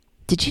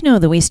Did you know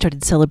that we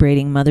started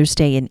celebrating Mother's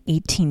Day in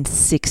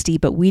 1860,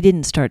 but we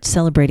didn't start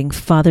celebrating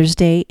Father's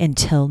Day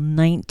until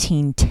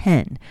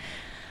 1910?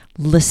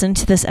 Listen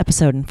to this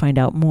episode and find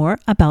out more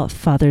about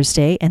Father's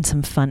Day and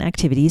some fun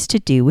activities to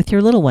do with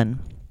your little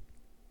one.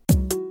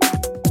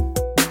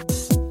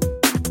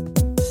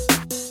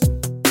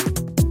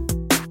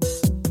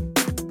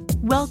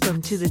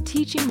 Welcome to the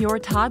Teaching Your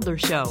Toddler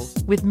Show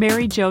with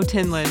Mary Jo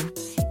Tinlin.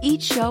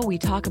 Each show we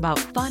talk about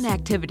fun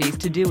activities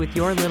to do with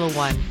your little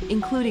one,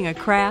 including a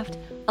craft,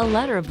 a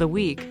letter of the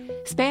week,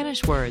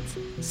 Spanish words,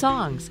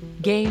 songs,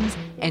 games,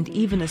 and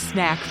even a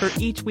snack for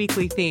each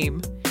weekly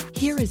theme.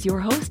 Here is your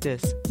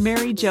hostess,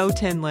 Mary Jo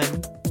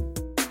Tinlin.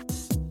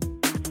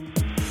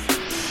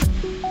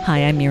 Hi,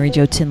 I'm Mary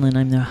Jo Tinlin.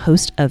 I'm the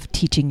host of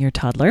Teaching Your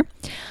Toddler.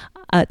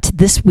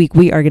 This week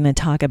we are going to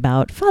talk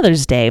about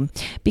Father's Day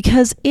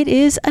because it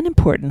is an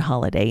important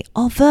holiday,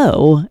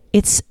 although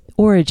its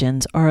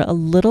origins are a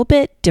little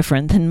bit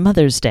different than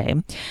Mother's Day.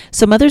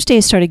 So Mother's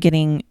Day started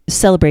getting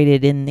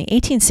celebrated in the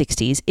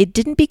 1860s. It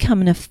didn't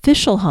become an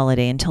official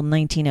holiday until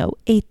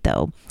 1908,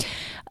 though.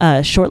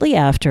 Shortly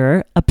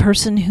after, a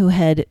person who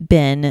had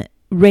been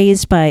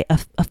raised by a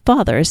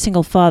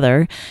single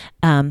father,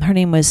 her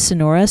name was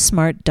Sonora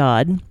Smart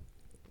Dodd.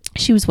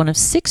 She was one of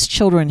 6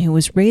 children who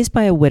was raised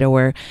by a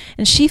widower,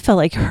 and she felt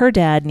like her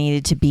dad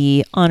needed to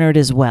be honored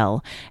as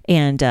well.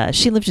 And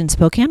she lived in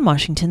Spokane,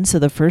 Washington, so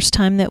the first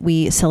time that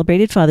we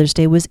celebrated Father's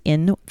Day was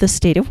in the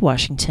state of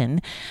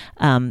Washington.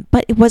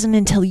 But it wasn't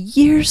until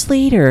years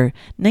later,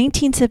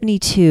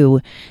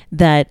 1972,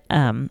 that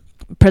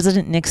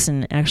President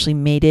Nixon actually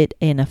made it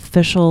an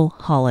official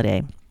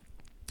holiday.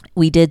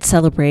 We did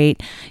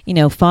celebrate,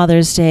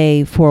 Father's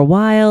Day for a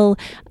while.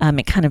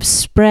 It kind of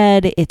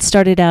spread. It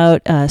started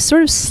out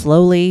sort of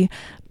slowly.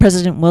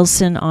 President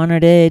Wilson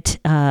honored it,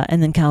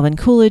 and then Calvin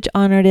Coolidge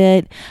honored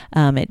it.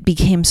 It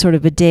became sort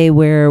of a day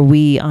where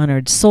we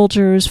honored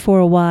soldiers for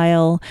a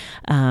while.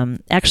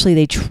 Actually,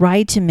 they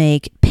tried to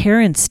make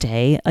Parents'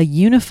 Day a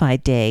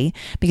unified day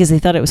because they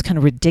thought it was kind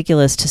of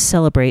ridiculous to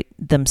celebrate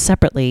them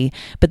separately.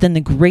 But then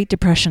the Great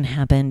Depression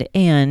happened,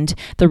 and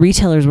the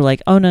retailers were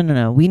like, "Oh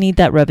no, we need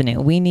that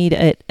revenue. We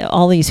need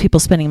all these people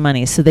spending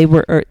money." So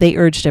they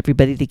urged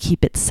everybody to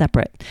keep it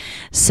separate.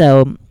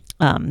 So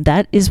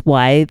that is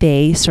why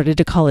they started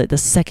to call it the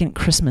second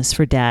Christmas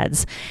for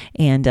dads.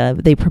 And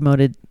they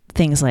promoted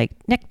things like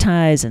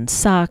neckties and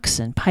socks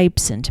and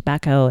pipes and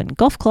tobacco and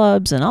golf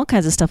clubs and all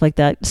kinds of stuff like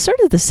that. Sort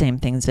of the same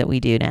things that we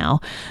do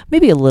now,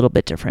 maybe a little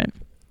bit different.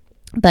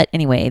 But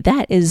anyway,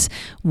 that is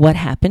what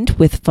happened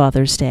with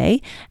Father's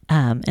Day.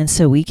 And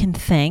so we can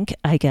thank,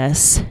 I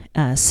guess,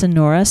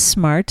 Sonora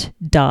Smart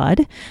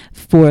Dodd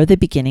for the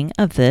beginning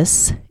of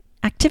this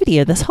activity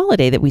or this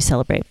holiday that we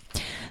celebrate.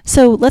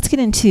 So let's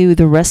get into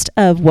the rest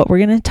of what we're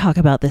going to talk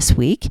about this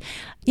week.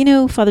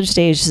 Father's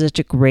Day is such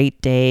a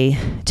great day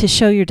to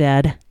show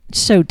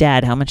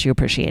dad how much you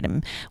appreciate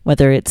him,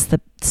 whether it's the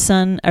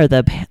son or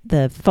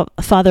the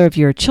father of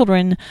your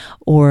children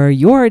or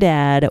your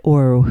dad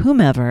or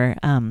whomever.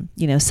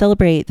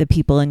 Celebrate the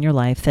people in your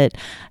life that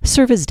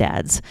serve as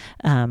dads.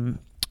 And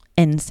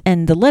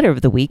the letter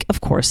of the week,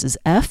 of course, is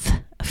F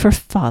for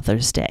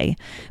Father's Day.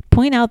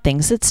 Point out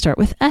things that start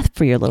with F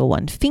for your little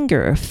one.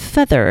 Finger,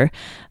 feather,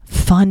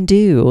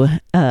 fondue.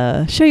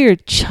 Show your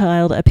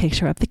child a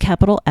picture of the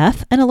capital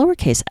F and a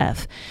lowercase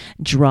f.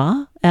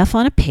 Draw F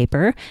on a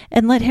paper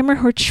and let him or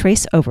her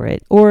trace over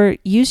it. Or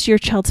use your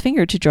child's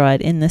finger to draw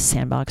it in the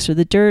sandbox or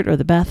the dirt or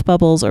the bath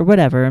bubbles or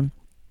whatever.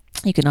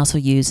 You can also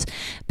use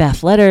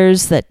bath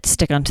letters that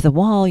stick onto the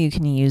wall. You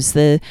can use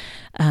the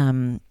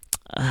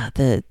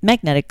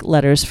magnetic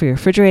letters for your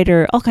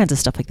refrigerator, all kinds of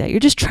stuff like that. You're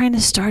just trying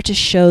to start to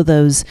show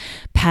those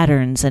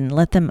patterns and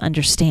let them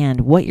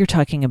understand what you're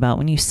talking about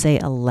when you say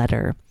a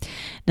letter.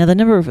 Now, the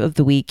number of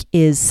the week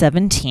is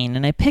 17,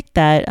 and I picked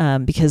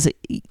that because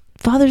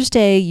Father's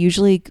Day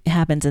usually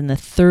happens in the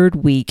 3rd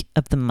week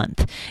of the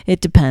month.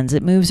 It depends.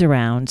 It moves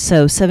around.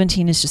 So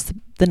 17 is just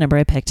the number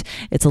I picked.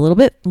 It's a little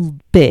bit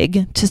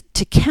big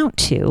to count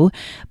to,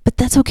 but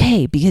that's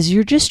okay because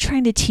you're just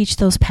trying to teach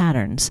those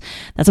patterns.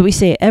 That's what we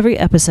say every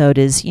episode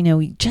is,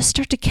 we just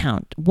start to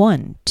count.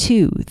 1,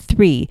 2,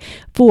 3,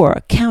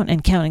 4, count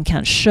and count and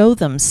count. Show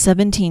them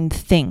 17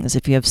 things.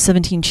 If you have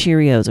 17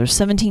 Cheerios or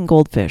 17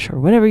 goldfish or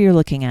whatever you're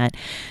looking at,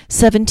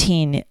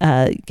 17,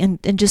 and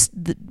just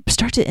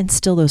start to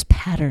instill those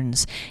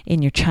patterns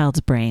in your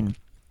child's brain.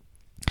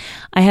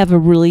 I have a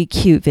really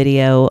cute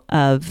video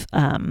of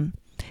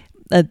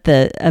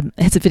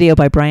it's a video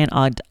by Brian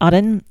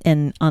Auden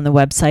and on the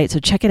website, so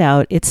check it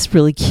out. It's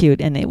really cute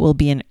and it will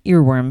be an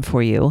earworm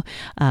for you.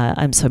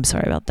 I'm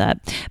sorry about that.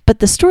 But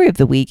the story of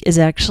the week is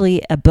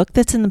actually a book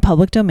that's in the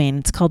public domain.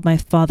 It's called My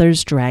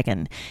Father's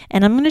Dragon,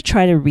 and I'm going to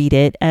try to read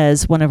it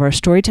as one of our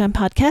Storytime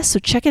podcasts, so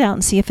check it out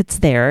and see if it's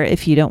there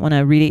if you don't want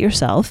to read it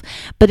yourself.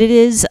 But it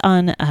is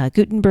on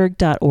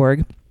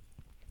Gutenberg.org.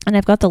 And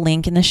I've got the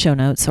link in the show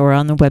notes or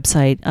on the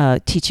website,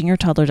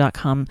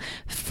 teachingyourtoddler.com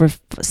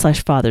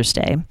 / Father's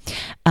Day.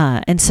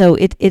 And so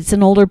it's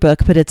an older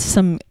book, but it's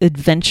some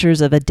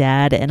adventures of a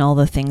dad and all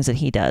the things that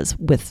he does,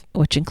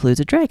 which includes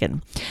a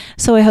dragon.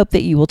 So I hope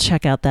that you will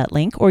check out that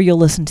link, or you'll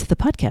listen to the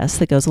podcast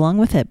that goes along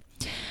with it.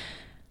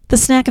 The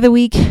snack of the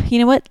week, you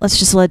know what? Let's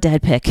just let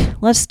Dad pick.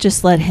 Let's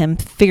just let him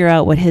figure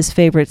out what his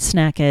favorite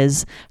snack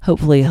is.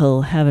 Hopefully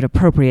he'll have it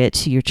appropriate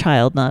to your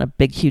child, not a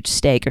big, huge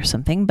steak or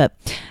something. But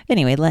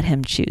anyway, let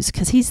him choose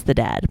because he's the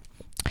dad.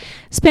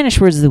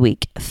 Spanish words of the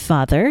week.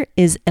 Father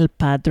is el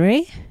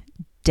padre.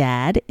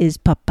 Dad is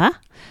papá.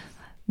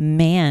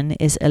 Man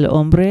is el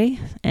hombre.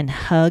 And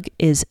hug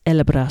is el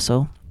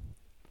abrazo.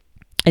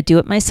 A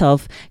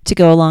do-it-myself to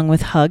go along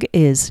with hug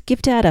is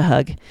give Dad a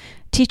hug.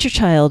 Teach your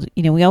child,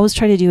 we always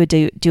try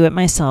to do it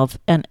myself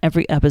on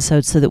every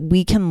episode so that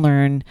we can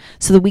learn,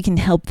 so that we can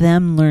help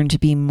them learn to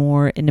be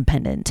more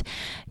independent.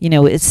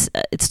 It's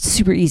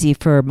super easy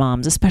for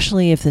moms,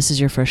 especially if this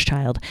is your first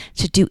child,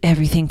 to do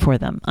everything for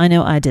them. I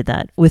know I did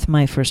that with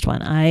my first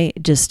one. I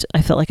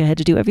felt like I had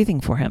to do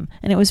everything for him,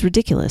 and it was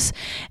ridiculous.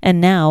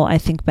 And now I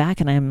think back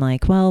and I'm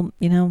like, well,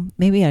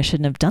 maybe I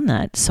shouldn't have done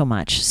that so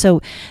much.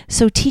 So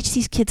teach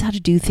these kids how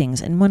to do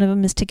things. And one of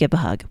them is to give a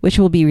hug, which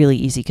will be really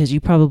easy because you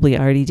probably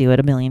already do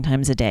it a million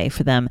times a day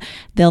for them.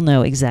 They'll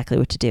know exactly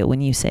what to do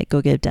when you say,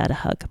 go give Dad a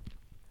hug.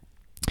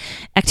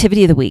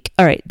 Activity of the week.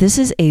 All right, this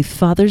is a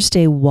Father's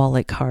Day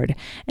wallet card.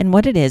 And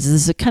what it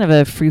is a kind of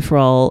a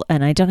free-for-all,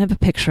 and I don't have a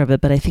picture of it,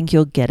 but I think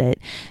you'll get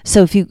it.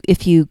 So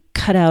if you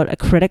cut out a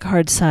credit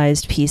card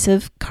sized piece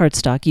of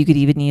cardstock, you could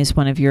even use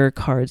one of your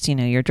cards,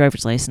 your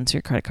driver's license,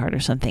 your credit card or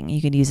something.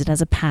 You could use it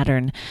as a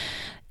pattern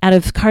out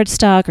of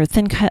cardstock or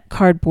thin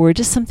cardboard,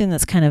 just something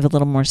that's kind of a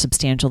little more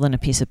substantial than a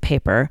piece of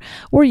paper.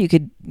 Or you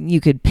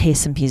could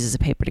paste some pieces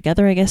of paper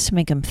together, I guess, to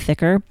make them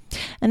thicker.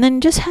 And then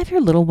just have your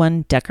little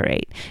one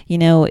decorate.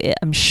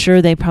 I'm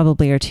sure they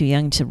probably are too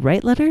young to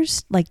write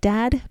letters like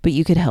Dad, but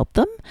you could help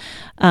them.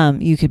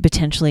 You could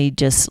potentially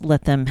just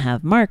let them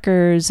have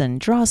markers and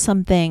draw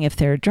something if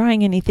they're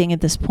drawing anything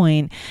at this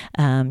point.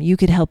 You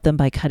could help them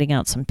by cutting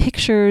out some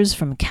pictures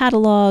from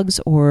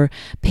catalogs or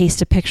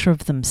paste a picture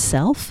of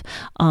themselves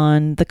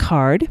on the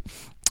card,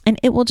 and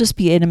it will just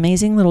be an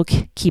amazing little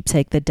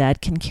keepsake that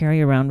Dad can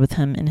carry around with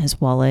him in his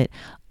wallet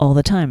all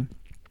the time.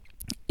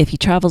 If he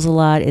travels a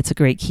lot, it's a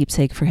great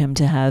keepsake for him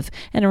to have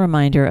and a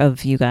reminder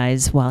of you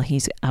guys while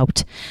he's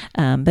out.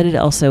 But it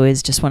also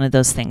is just one of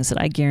those things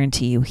that I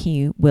guarantee you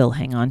he will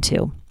hang on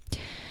to.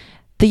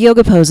 The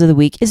yoga pose of the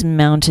week is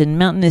mountain.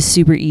 Mountain is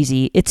super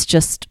easy. It's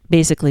just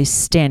basically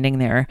standing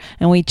there.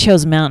 And we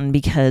chose mountain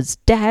because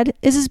Dad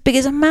is as big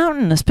as a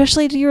mountain,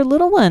 especially to your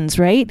little ones,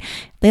 right?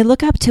 They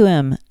look up to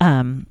him.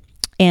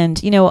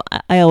 And,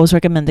 I always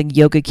recommend the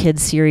Yoga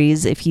Kids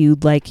series if you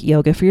like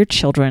yoga for your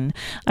children.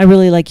 I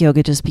really like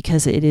yoga just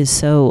because it is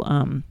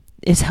so...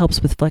 it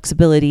helps with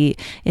flexibility.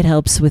 It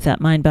helps with that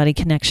mind-body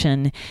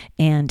connection,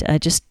 and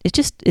it just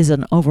is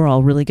an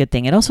overall really good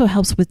thing. It also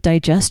helps with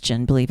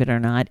digestion, believe it or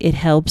not. It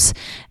helps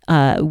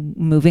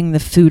moving the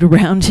food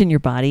around in your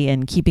body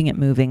and keeping it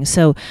moving.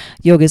 So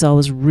yoga is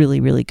always really,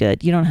 really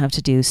good. You don't have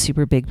to do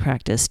super big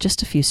practice.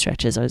 Just a few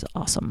stretches is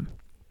awesome.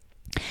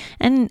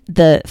 And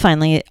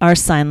finally, our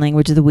sign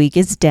language of the week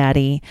is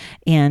Daddy,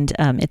 and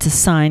it's a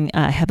sign.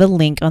 I have a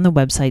link on the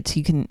website so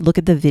you can look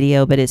at the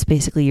video, but it's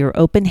basically your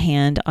open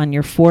hand on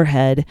your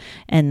forehead,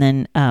 and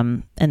then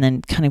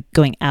kind of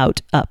going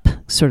up,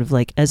 sort of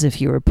like as if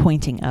you were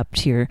pointing up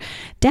to your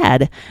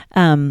dad.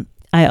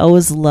 I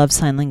always love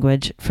sign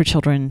language for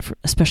children,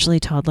 especially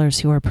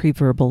toddlers who are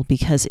preverbal,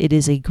 because it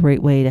is a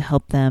great way to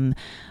help them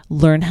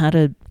learn how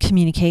to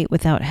communicate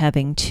without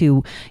having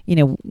to,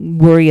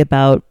 worry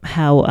about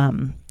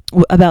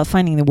about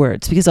finding the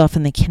words, because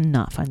often they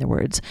cannot find the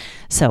words.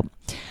 So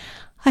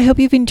I hope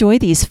you've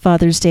enjoyed these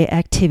Father's Day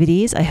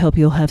activities. I hope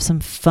you'll have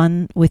some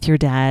fun with your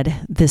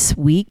dad this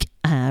week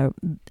to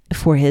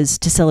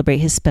celebrate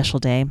his special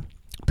day.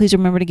 Please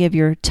remember to give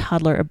your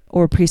toddler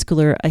or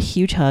preschooler a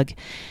huge hug.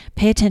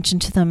 Pay attention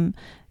to them.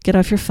 Get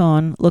off your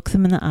phone. Look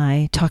them in the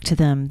eye. Talk to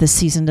them. This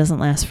season doesn't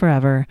last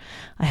forever.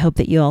 I hope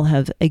that you all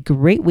have a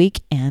great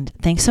week, and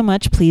thanks so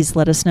much. Please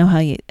let us know how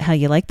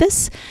you like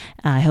this.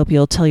 I hope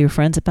you'll tell your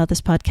friends about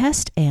this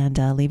podcast and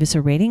leave us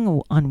a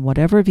rating on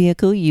whatever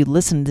vehicle you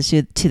listen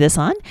to this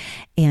on,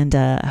 and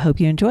I hope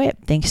you enjoy it.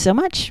 Thanks so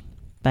much.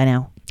 Bye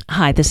now.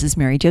 Hi, this is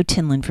Mary Jo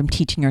Tinlin from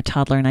Teaching Your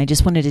Toddler, and I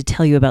just wanted to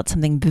tell you about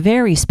something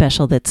very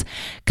special that's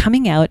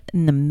coming out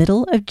in the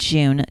middle of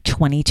June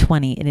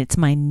 2020, and it's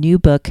my new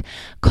book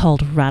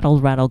called Rattle,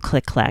 Rattle,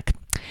 Click, Clack.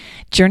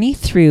 Journey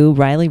through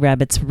Riley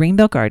Rabbit's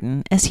rainbow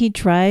garden as he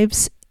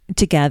drives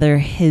to gather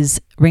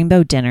his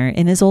rainbow dinner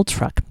in his old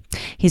truck.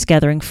 He's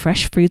gathering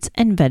fresh fruits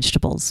and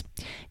vegetables.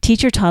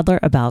 Teach your toddler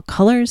about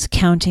colors,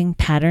 counting,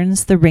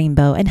 patterns, the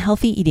rainbow, and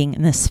healthy eating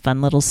in this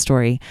fun little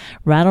story.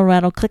 Rattle,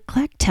 rattle, click,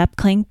 clack, tap,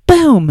 clang,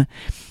 boom!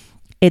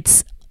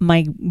 It's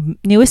my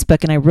newest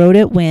book, and I wrote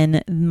it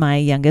when my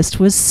youngest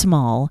was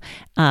small,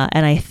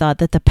 and I thought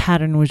that the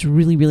pattern was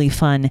really, really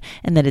fun,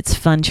 and that it's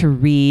fun to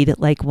read,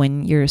 like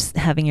when you're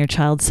having your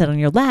child sit on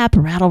your lap,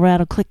 rattle,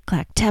 rattle, click,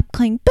 clack, tap,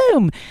 cling,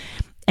 boom.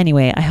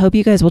 Anyway, I hope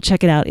you guys will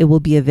check it out. It will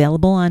be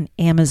available on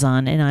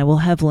Amazon, and I will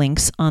have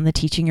links on the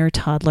Teaching Your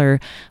Toddler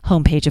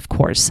homepage, of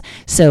course.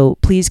 So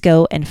please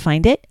go and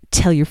find it.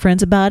 Tell your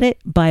friends about it.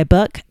 Buy a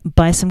book.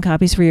 Buy some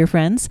copies for your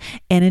friends,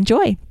 and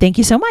enjoy. Thank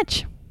you so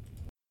much.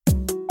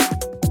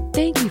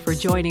 Thank you for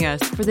joining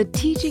us for the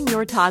Teaching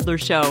Your Toddler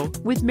Show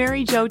with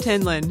Mary Jo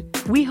Tinlin.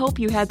 We hope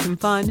you had some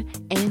fun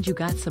and you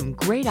got some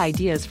great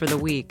ideas for the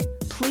week.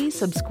 Please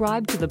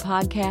subscribe to the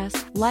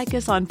podcast, like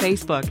us on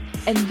Facebook,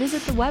 and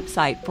visit the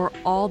website for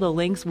all the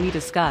links we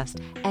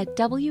discussed at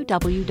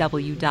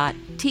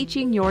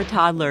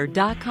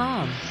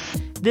www.teachingyourtoddler.com.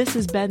 This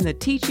has been the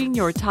Teaching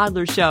Your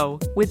Toddler Show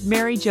with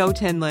Mary Jo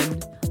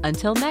Tinlin.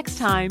 Until next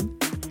time,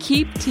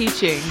 keep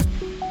teaching.